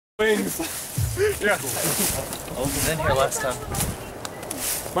Wings. Yeah. I wasn't in here last time.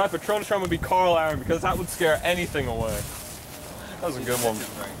 My Patronus drum would be Carl Iron because that would scare anything away. That was a good one.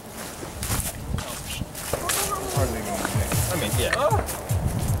 I mean, yeah.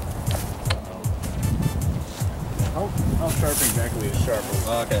 How sharp exactly is sharp?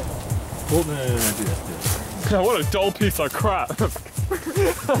 Okay. Well, no, do that. God, what a dull piece of crap.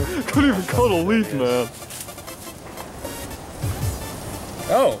 Couldn't even cut a leaf, man.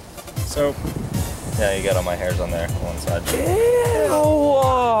 Oh, so. Yeah, you got all my hairs on there, one side. Ew!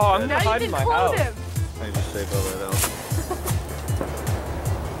 I'm not hiding my house. I need to shave all that out.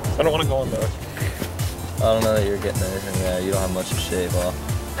 I don't want to go in there. I don't know that you're getting anything there. You don't have much to shave off.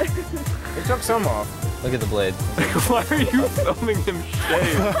 They took some off. Look at the blade. Why are you filming him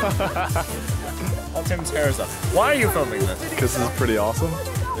shave? All Tim's hair is up. Why are you filming this? Because this is pretty awesome.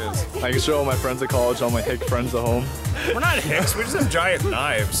 It is. I can show all my friends at college, all my Hicks friends at home. We're not Hicks, we just have giant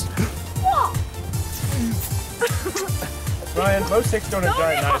knives. Ryan, most Hicks don't have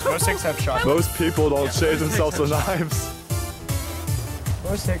giant knives. Most Hicks have shotguns. Most people don't shave themselves with knives.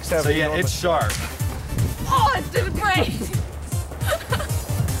 Most Hicks have. So yeah, it's sharp. Oh, it didn't break!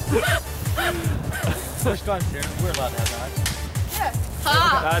 First time, Sharon. We're allowed to have knives. Yes.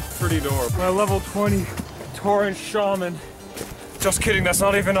 Ha! That's pretty adorable. My level 20 Torrent Shaman. Just kidding, that's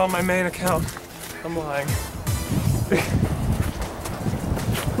not even on my main account. I'm lying.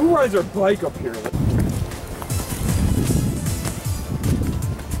 Who rides their bike up here?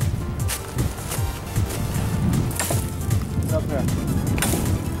 Up there.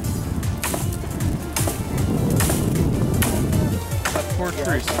 That poor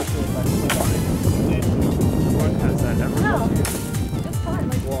tree. What has that ever No. done to you? It's fine.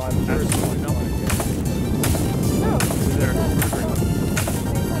 Like, Well, I'm sure it's going up. no. There.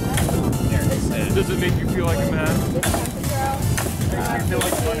 Does it make you feel like a man? I feel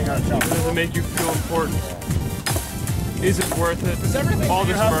like running out of chocolate. Does it make you feel important? Is it worth it? Does everything all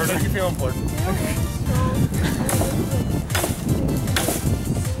you this have murder? make you feel important?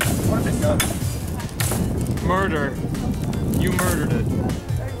 What if it does? Murder. You murdered it.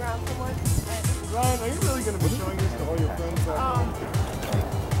 Ryan, are you really going to be showing this to all your friends?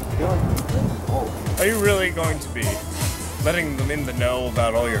 Are you really going to be letting them in the know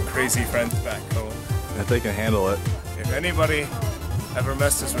about all your crazy friends back home? If they can handle it. If anybody ever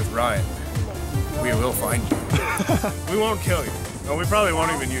messes with Ryan, we will find you. We won't kill you. No, we probably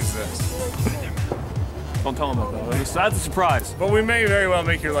won't even use this. Don't tell them about that. That's a surprise. But we may very well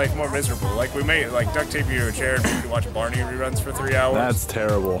make your life more miserable. Like, we may, like, duct tape you to a chair and make you watch Barney reruns for 3 hours. That's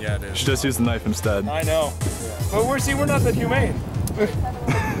terrible. Yeah, it is. You should just use the knife instead. I know. But we're not that humane.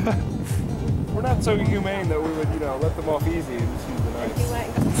 We're not so humane that we would, let them off easy and just use the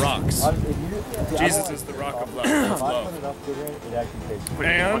knife. Rocks. Jesus is the rock of love.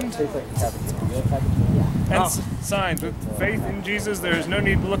 And signs. With faith in Jesus, there is no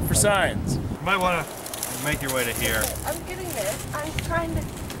need to look for signs. You might want to make your way to here. I'm getting there. I'm trying to.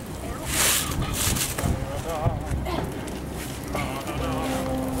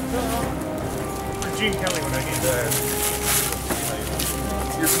 For Gene Kelly when I need that.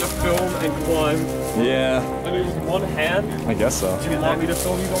 You're gonna film and climb. Yeah, I mean, with one hand. I guess so. Do you want me to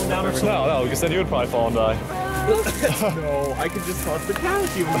film you going down or something? No, because then you would probably fall and die. No, I can just toss the cat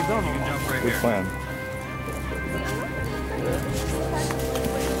at you when you're done. You can jump right Good plan.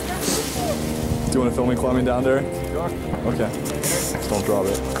 Do you want to film me climbing down there? Okay. Just don't drop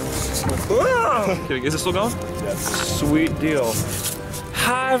it. Kidding. Is it still going? Yes. Sweet deal.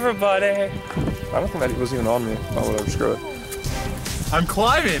 Hi, everybody. I don't think that was even on me. Oh, whatever. Screw it. I'm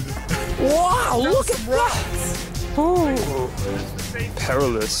climbing! Wow, look at that! Ooh.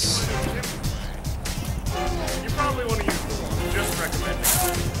 Perilous. You probably want to use the one. Just recommend it.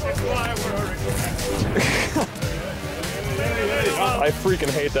 It's why we're already. I freaking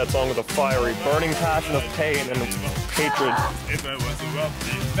hate that song with a fiery, burning passion of pain and hatred. If I was a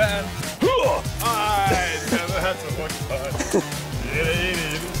rugby fan, I never had so much fun.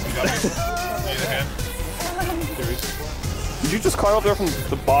 Did you just climb up there from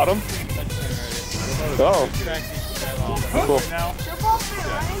the bottom? Oh. Cool.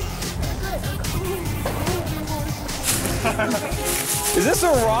 Is this a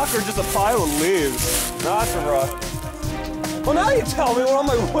rock or just a pile of leaves? No, that's a rock. Well, now you tell me when all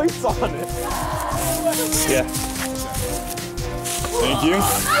my weight's on it. Yeah. Thank you.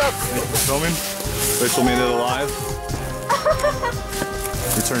 Thank you for filming. Rachel made it alive.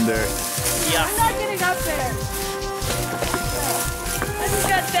 Return there. I'm not getting up there. I just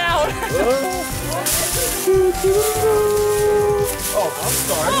got down. Oh, I'm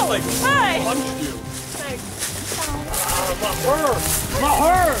sorry. I just, Hi. punched you. Thanks.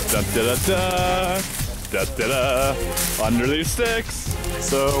 Da da da da. Da da da. Under these sticks,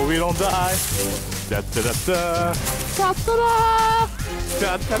 so we don't die. Da da da da. Da da da.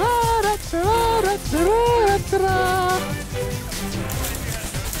 Da da da da da da da da.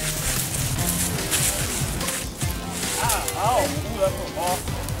 Ow! Ooh, that's off.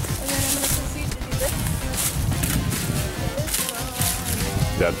 And then I'm going to proceed to do this.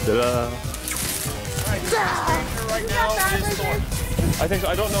 Da da da. Right now is storm. I think so.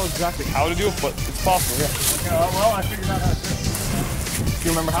 I don't know exactly how to do it, but it's possible, yeah. Okay, well, I figured out how to do it. Do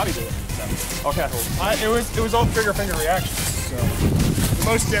you remember how to do it? No. Okay. It was all trigger finger reactions, so. The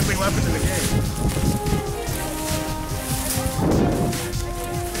most deadly weapon in the game.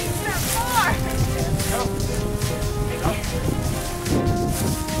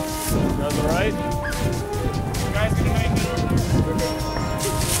 That's all right. You guys gonna make it over there?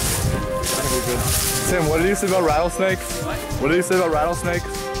 Tim, what did you say about rattlesnakes? What did you say about rattlesnakes?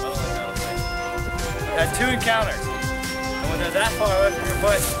 I had 2 encounters. And when they're that far away from your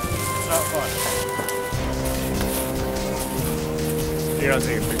foot, it's not fun. You're not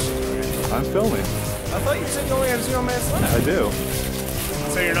taking pictures, right? I'm filming. I thought you said you only had 0 minutes left. I do.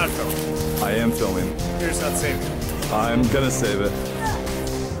 So you're not filming. I am filming. You're just not saving it. I'm gonna save it.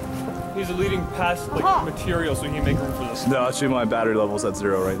 He's leading past like material so he can make room for this. No, actually my battery level's at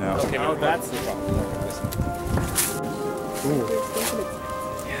 0 right now. Okay, Oh, that's the problem.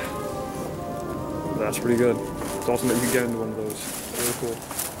 That's pretty good. It's awesome that you can get into one of those. Really cool.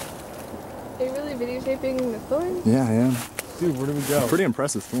 Are you really videotaping the thorns? Yeah, I am. Dude, where do we go? Pretty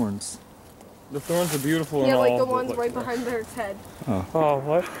impressive thorns. The thorns are beautiful Yeah, and all. like the but, ones like, right behind their head. Oh,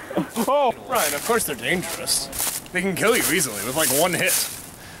 what? Oh, Ryan, of course they're dangerous. They can kill you easily with like 1 hit.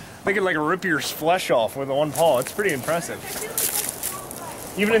 They can like rip your flesh off with 1 paw. It's pretty impressive.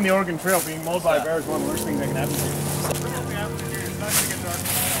 Even in the Oregon Trail, being mauled by a bear is one of the worst things that can happen to you.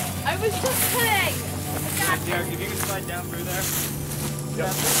 I was just kidding! Yeah, if you can slide down through there.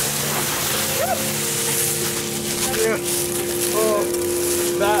 Yeah. Oh,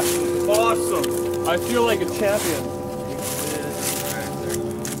 that's awesome. I feel like a champion.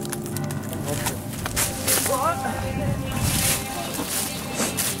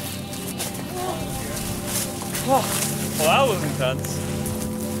 Oh, well, that was intense.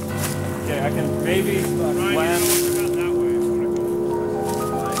 Okay, I can maybe land.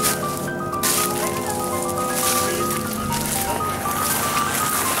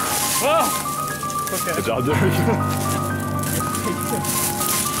 Oh! Okay. Good job, Derek.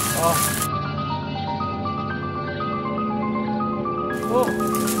 Oh.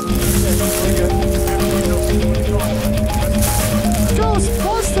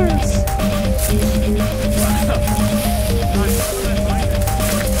 Ghostbusters!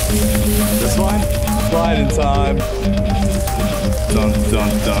 This one? Slide in time. Dun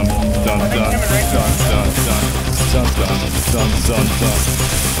dun dun dun dun dun dun dun dun dun dun dun dun.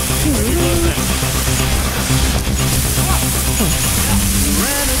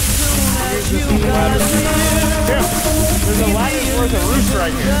 There's a ladder's worth of roof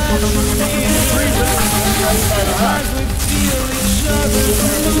right here.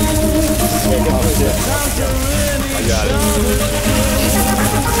 I got it.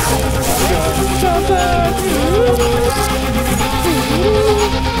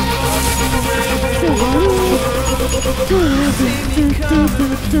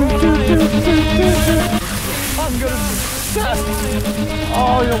 I'm gonna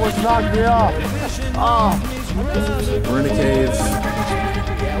oh, you almost knocked me off. Oh. We're in a cave.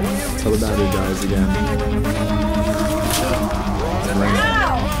 Till the battery dies again.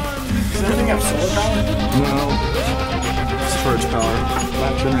 Does everything have solar power? No. It's purge power.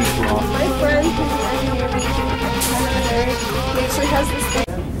 That chimney's off. My friend who's kind of a nerd, he actually has this thing.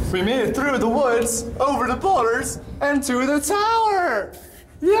 We made it through the woods, over the boulders, and to the tower!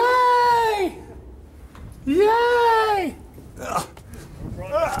 Yay! Yay!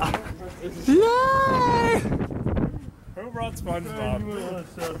 Yay! Who brought SpongeBob?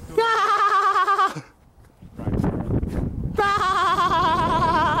 Ah!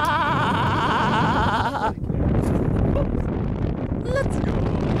 Ah! Let's go!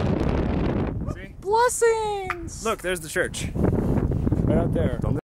 See? Blessings! Look, there's the church. Right out there.